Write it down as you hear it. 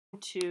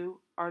To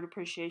Art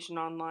Appreciation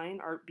Online,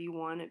 Art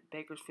B1 at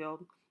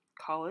Bakersfield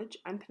College.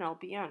 I'm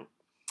Penelope Young.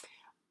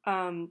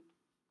 Um,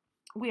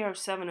 we are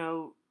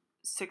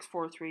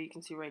 70643, you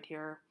can see right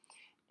here,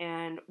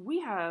 and we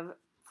have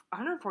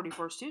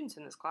 144 students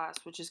in this class,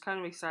 which is kind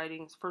of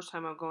exciting. It's the first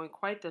time I'm going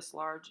quite this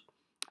large.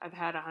 I've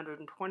had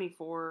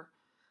 124,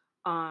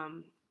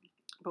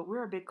 but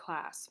we're a big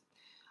class.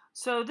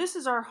 So this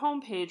is our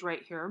home page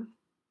right here.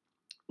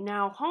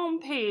 Now,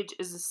 home page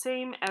is the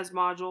same as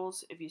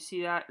modules. If you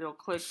see that,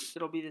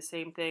 it'll be the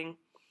same thing.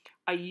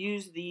 I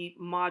use the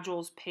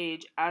modules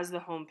page as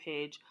the home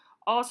page.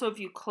 Also, if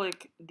you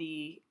click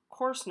the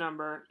course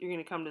number, you're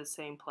going to come to the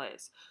same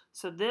place.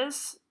 So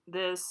this,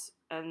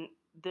 and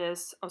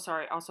this,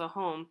 also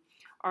home,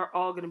 are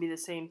all going to be the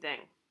same thing.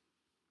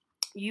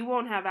 You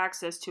won't have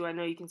access to, I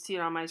know you can see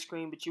it on my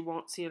screen, but you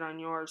won't see it on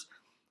yours,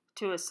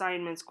 to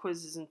assignments,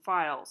 quizzes, and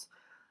files.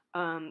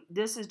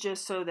 This is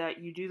just so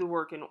that you do the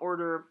work in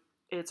order.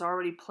 It's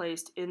already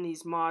placed in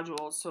these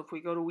modules, so if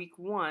we go to week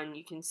 1,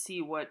 you can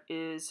see what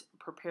is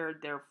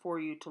prepared there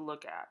for you to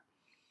look at.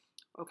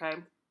 Okay?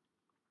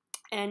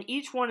 And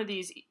each one of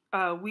these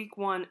week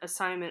 1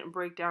 assignment and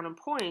breakdown and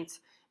points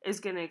is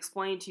going to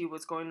explain to you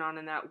what's going on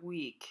in that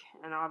week.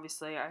 And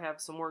obviously I have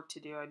some work to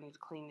do. I need to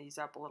clean these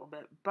up a little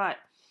bit. But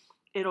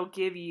it'll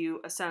give you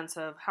a sense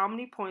of how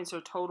many points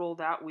are total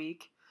that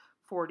week,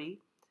 40.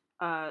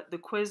 The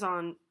quiz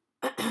on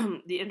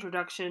the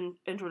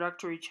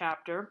introductory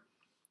chapter,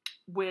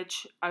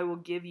 which I will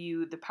give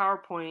you the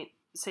PowerPoint,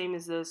 same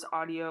as this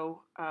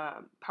audio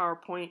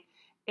PowerPoint,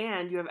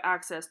 and you have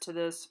access to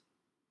this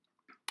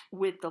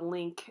with the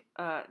link,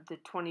 the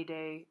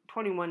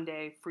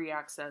 21-day free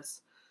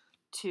access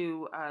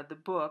to the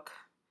book,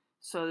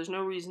 so there's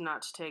no reason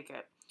not to take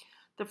it.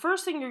 The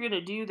first thing you're going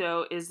to do,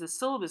 though, is the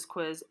syllabus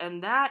quiz,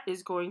 and that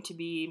is going to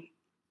be,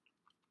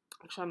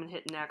 actually I'm going to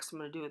hit next, I'm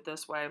going to do it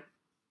this way.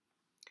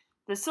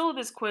 The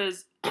syllabus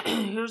quiz,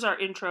 here's our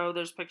intro,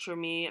 there's a picture of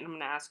me, and I'm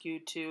going to ask you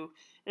to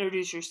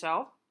introduce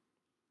yourself.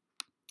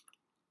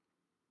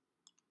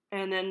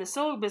 And then the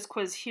syllabus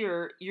quiz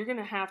here, you're going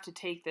to have to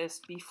take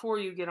this before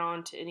you get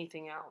on to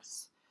anything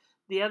else.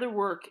 The other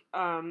work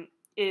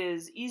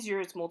is easier,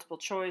 it's multiple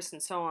choice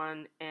and so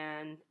on,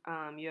 and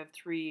you have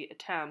 3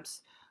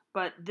 attempts.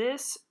 But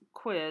this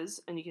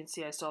quiz, and you can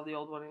see I still have the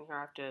old one in here,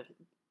 I have to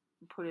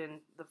put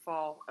in the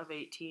fall of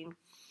 18.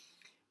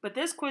 But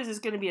this quiz is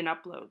going to be an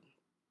upload.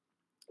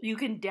 You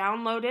can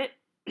download it,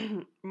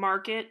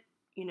 mark it,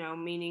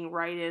 meaning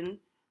write in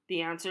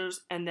the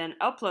answers, and then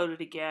upload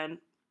it again,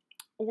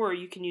 or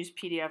you can use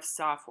PDF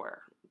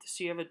software.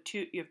 So you have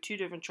two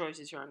different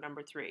choices here on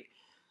number 3.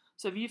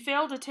 So if you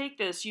fail to take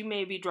this, you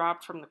may be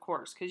dropped from the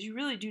course, because you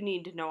really do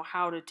need to know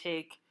how to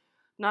take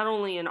not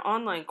only an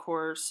online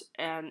course,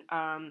 and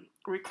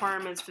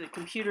requirements for the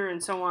computer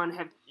and so on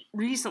have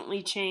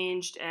recently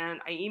changed,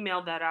 and I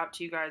emailed that out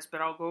to you guys,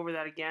 but I'll go over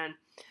that again.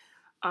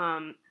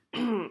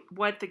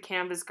 What the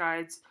Canvas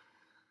guides,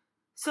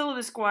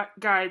 syllabus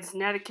guides,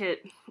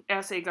 netiquette,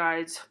 essay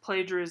guides,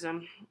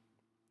 plagiarism,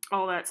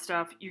 all that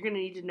stuff, you're going to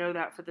need to know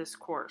that for this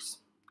course,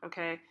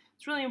 okay?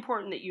 It's really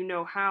important that you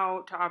know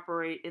how to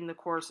operate in the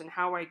course and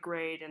how I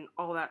grade and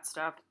all that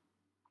stuff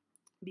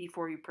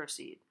before you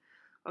proceed.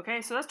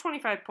 Okay, so that's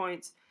 25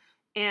 points,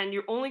 and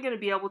you're only going to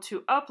be able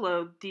to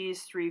upload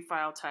these 3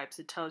 file types.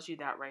 It tells you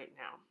that right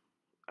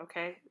now.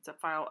 Okay, it's a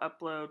file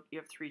upload. You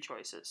have 3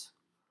 choices.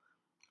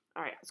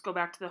 All right, let's go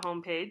back to the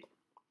home page.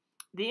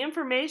 The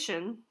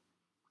information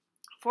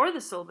for the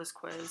syllabus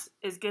quiz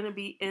is going to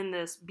be in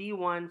this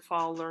B1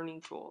 Fall Learning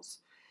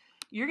Tools.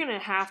 You're going to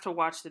have to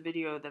watch the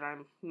video that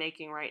I'm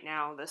making right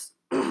now, this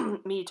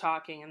me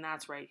talking, and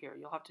that's right here.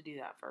 You'll have to do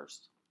that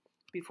first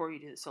before you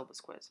do the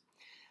syllabus quiz.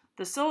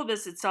 The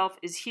syllabus itself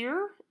is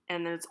here,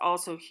 and then it's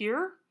also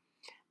here.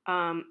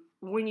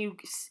 When you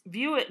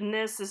view it in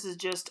this is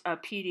just a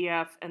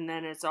PDF, and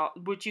then it's all,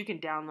 which you can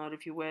download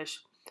if you wish,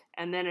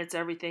 and then it's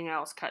everything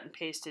else cut and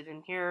pasted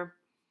in here.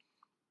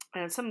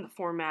 And some of the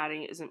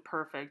formatting isn't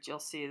perfect. You'll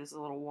see this is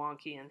a little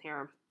wonky in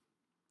here,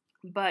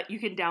 but you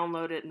can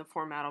download it, and the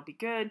format will be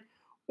good.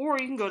 Or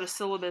you can go to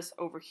syllabus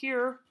over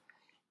here,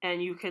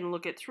 and you can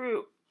look it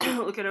through,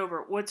 look it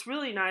over. What's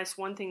really nice,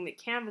 one thing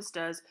that Canvas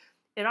does,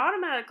 it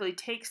automatically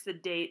takes the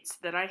dates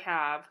that I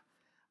have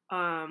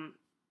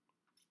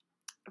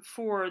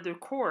for the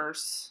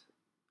course,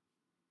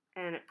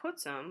 and it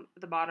puts them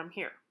at the bottom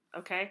here,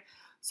 okay?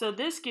 So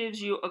this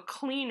gives you a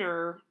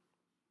cleaner,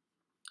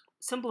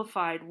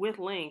 simplified with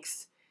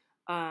links.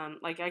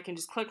 Like I can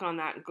just click on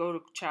that and go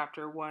to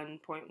chapter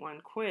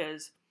 1.1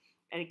 quiz,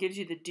 and it gives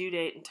you the due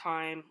date and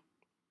time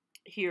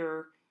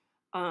here.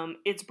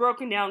 It's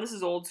broken down. This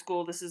is old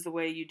school. This is the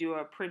way you do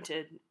a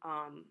printed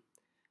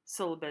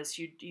syllabus.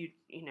 You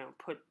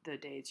put the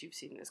dates. You've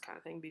seen this kind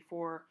of thing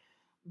before,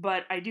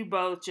 but I do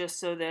both just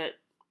so that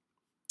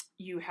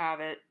you have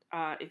it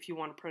if you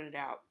want to print it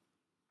out.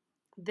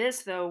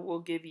 This, though, will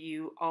give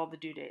you all the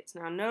due dates.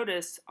 Now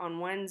notice on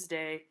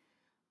Wednesday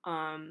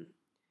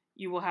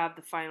you will have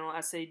the final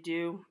essay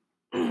due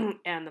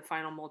and the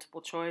final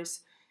multiple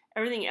choice,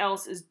 Everything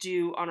else is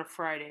due on a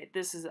Friday.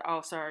 This is,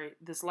 oh, sorry,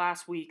 this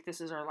last week, this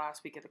is our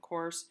last week of the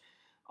course.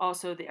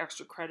 Also, the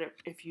extra credit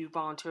if you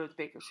volunteer with the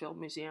Bakersfield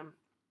Museum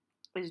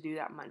is due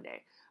that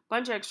Monday.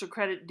 Bunch of extra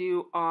credit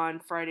due on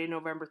Friday,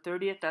 November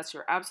 30th. That's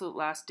your absolute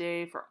last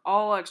day for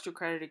all extra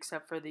credit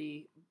except for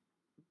the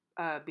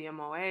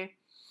BMOA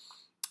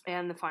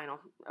and the final,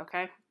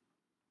 okay?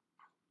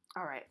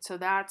 All right, so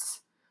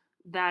that's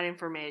that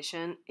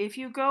information. If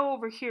you go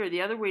over here,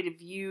 the other way to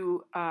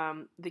view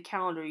the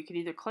calendar, you can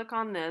either click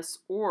on this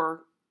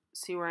or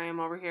see where I am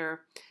over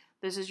here.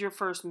 This is your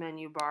first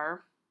menu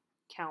bar,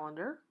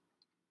 calendar.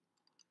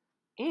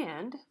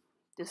 And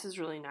this is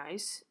really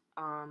nice.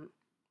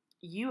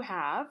 You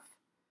have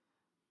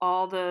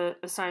all the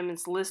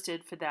assignments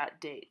listed for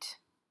that date.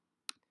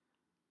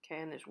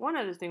 Okay, and there's one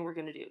other thing we're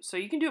going to do. So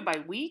you can do it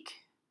by week,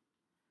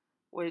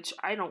 which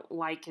I don't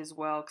like as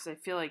well because I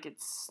feel like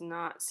it's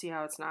not, see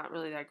how it's not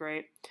really that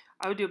great.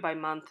 I would do it by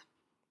month,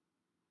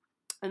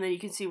 and then you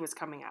can see what's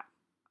coming up,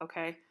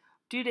 okay?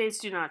 Due dates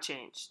do not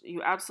change.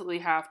 You absolutely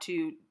have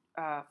to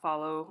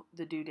follow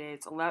the due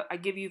dates. I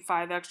give you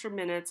 5 extra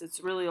minutes.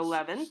 It's really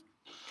 11,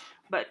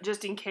 but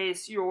just in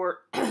case you're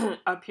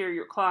up here,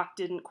 your clock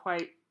didn't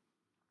quite,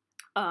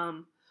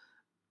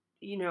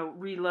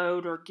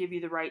 reload or give you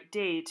the right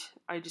date,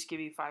 I just give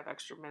you 5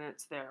 extra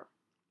minutes there.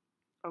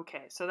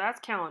 Okay, so that's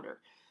calendar.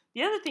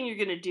 The other thing you're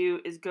going to do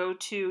is go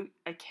to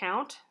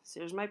account. So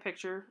here's my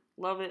picture.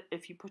 Love it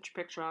if you put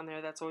your picture on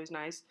there. That's always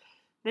nice.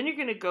 Then you're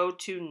going to go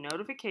to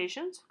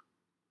notifications,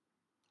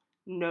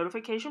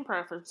 notification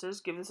preferences.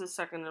 Give this a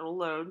second, it'll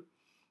load.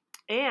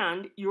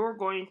 And you're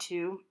going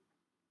to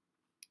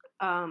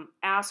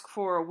ask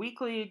for a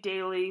weekly,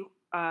 daily,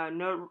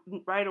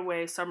 right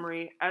away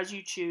summary as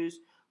you choose.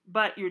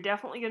 But you're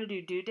definitely going to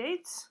do due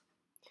dates.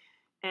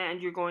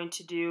 And you're going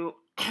to do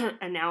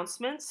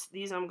announcements.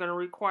 These I'm going to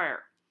require.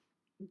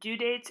 Due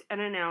dates and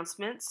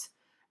announcements.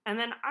 And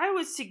then I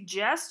would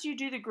suggest you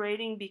do the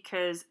grading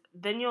because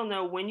then you'll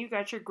know when you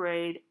got your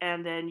grade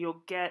and then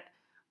you'll get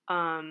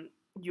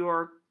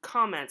your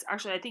comments.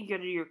 Actually, I think you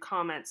got to do your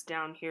comments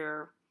down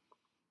here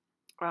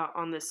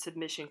on this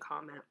submission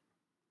comment.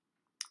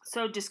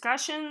 So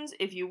discussions,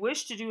 if you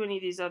wish to do any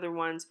of these other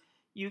ones,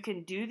 you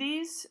can do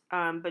these,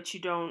 but you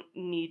don't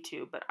need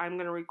to. But I'm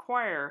going to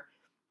require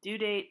due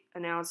date,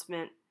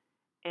 announcement,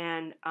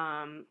 and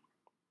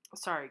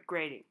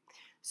grading.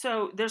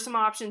 So there's some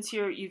options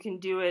here. You can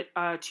do it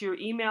to your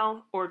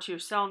email or to your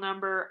cell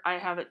number. I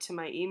have it to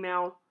my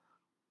email.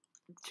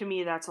 To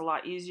me, that's a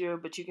lot easier,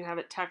 but you can have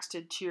it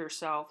texted to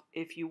yourself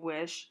if you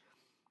wish.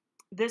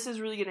 This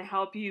is really going to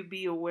help you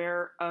be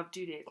aware of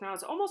due dates. Now,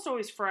 it's almost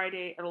always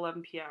Friday at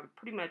 11 p.m.,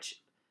 pretty much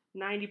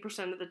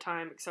 90% of the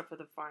time except for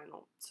the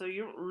final. So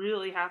you don't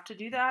really have to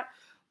do that,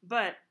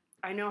 but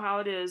I know how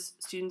it is.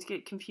 Students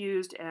get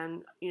confused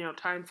and,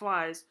 time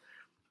flies.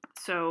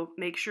 So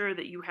make sure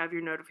that you have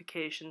your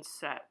notifications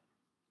set.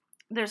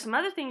 There's some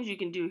other things you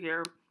can do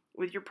here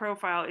with your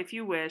profile if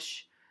you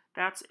wish.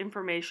 That's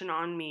information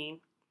on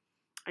me.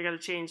 I got to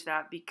change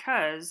that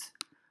because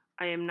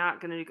I am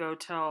not going to go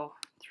till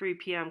 3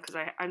 p.m. because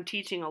I'm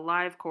teaching a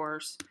live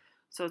course.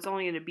 So it's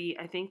only going to be,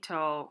 I think,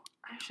 till,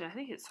 actually, I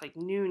think it's like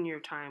noon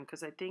your time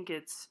because I think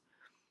it's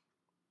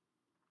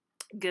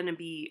going to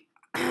be,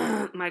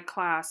 my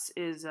class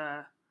is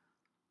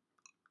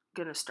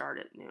going to start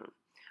at noon.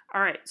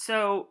 All right,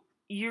 so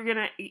you're going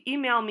to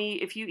email me.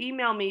 If you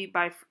email me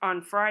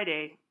on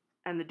Friday,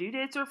 and the due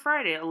dates are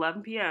Friday at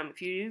 11 p.m.,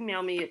 if you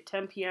email me at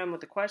 10 p.m.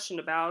 with a question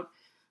about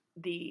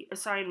the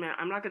assignment,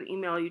 I'm not going to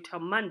email you till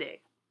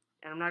Monday,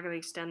 and I'm not going to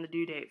extend the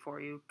due date for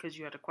you because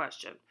you had a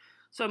question.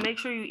 So make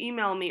sure you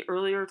email me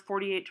earlier,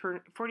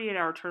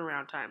 48-hour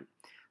turnaround time.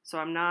 So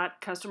I'm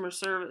not customer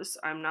service,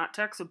 I'm not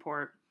tech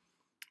support,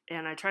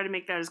 and I try to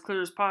make that as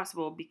clear as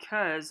possible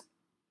because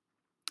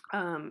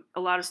a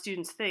lot of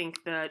students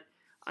think that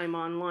I'm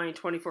online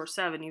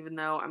 24/7, even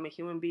though I'm a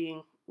human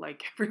being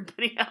like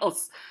everybody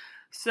else.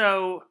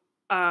 So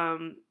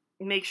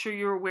make sure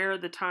you're aware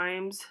of the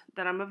times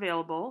that I'm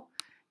available.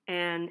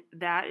 And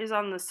that is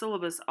on the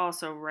syllabus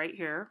also right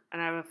here.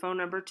 And I have a phone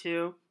number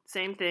too.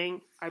 Same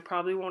thing. I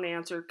probably won't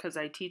answer because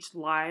I teach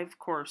live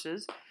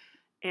courses.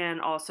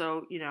 And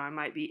also, I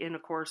might be in a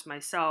course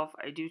myself.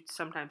 I do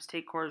sometimes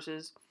take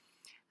courses.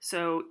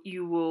 So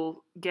you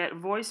will get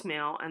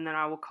voicemail and then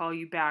I will call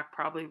you back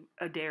probably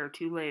a day or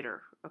two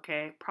later.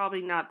 Okay?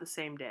 Probably not the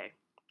same day.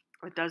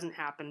 It doesn't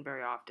happen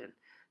very often,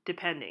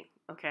 depending.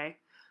 Okay?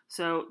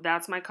 So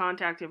that's my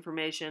contact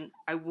information.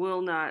 I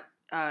will not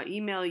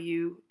email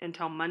you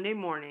until Monday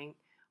morning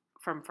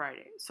from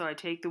Friday. So I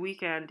take the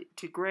weekend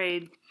to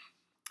grade.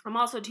 I'm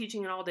also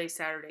teaching an all-day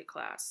Saturday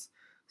class.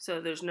 So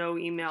there's no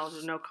emails,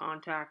 there's no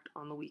contact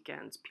on the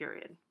weekends,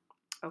 period.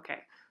 Okay,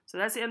 so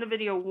that's the end of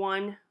video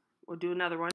 1. We'll do another one.